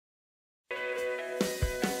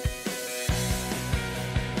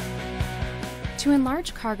To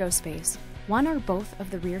enlarge cargo space, one or both of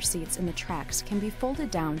the rear seats in the Trax can be folded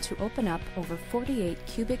down to open up over 48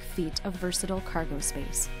 cubic feet of versatile cargo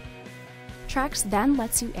space. Trax then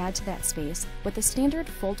lets you add to that space with a standard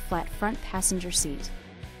fold-flat front passenger seat,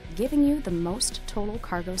 giving you the most total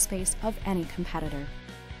cargo space of any competitor.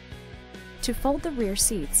 To fold the rear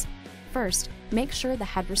seats, first, make sure the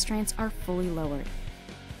head restraints are fully lowered.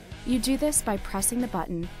 You do this by pressing the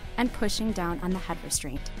button and pushing down on the head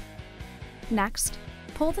restraint. Next,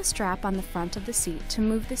 pull the strap on the front of the seat to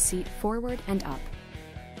move the seat forward and up.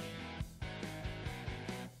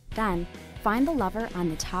 Then, find the lever on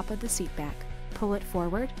the top of the seat back, pull it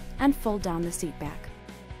forward, and fold down the seat back.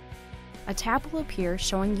 A tab will appear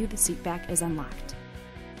showing you the seat back is unlocked.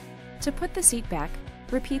 To put the seat back,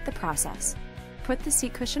 repeat the process. Put the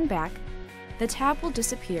seat cushion back, the tab will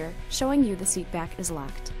disappear showing you the seat back is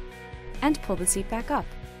locked, and pull the seat back up.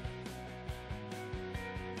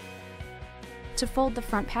 To fold the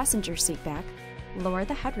front passenger seat back, lower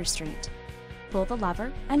the head restraint, pull the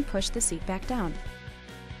lever, and push the seat back down.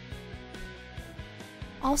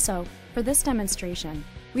 Also, for this demonstration,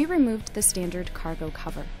 we removed the standard cargo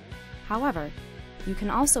cover. However, you can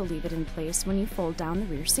also leave it in place when you fold down the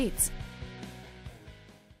rear seats.